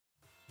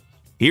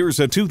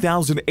Here's a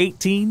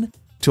 2018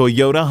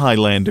 Toyota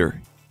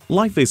Highlander.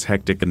 Life is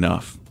hectic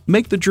enough.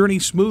 Make the journey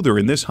smoother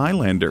in this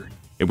Highlander.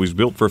 It was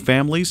built for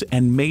families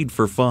and made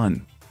for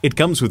fun. It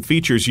comes with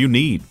features you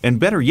need, and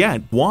better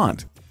yet,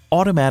 want.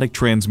 Automatic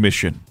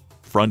transmission,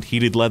 front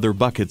heated leather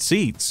bucket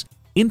seats,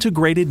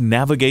 integrated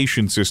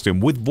navigation system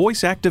with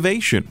voice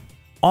activation,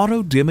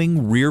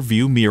 auto-dimming rear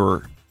view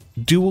mirror,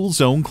 dual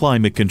zone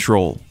climate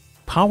control,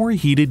 power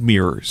heated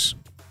mirrors,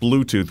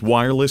 Bluetooth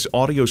wireless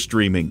audio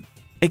streaming,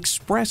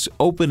 express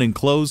open and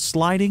close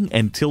sliding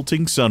and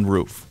tilting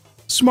sunroof,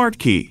 smart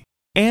key,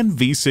 and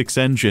V6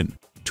 engine.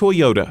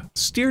 Toyota,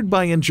 steered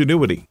by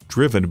ingenuity,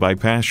 driven by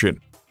passion.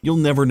 You'll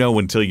never know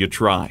until you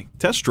try.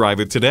 Test drive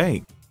it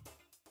today.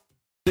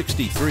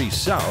 63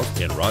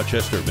 South in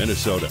Rochester,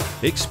 Minnesota.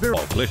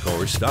 Experience, click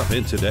or stop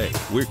in today.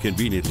 We're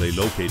conveniently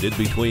located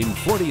between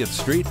 40th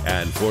Street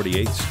and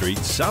 48th Street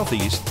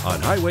Southeast on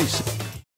Highway 6.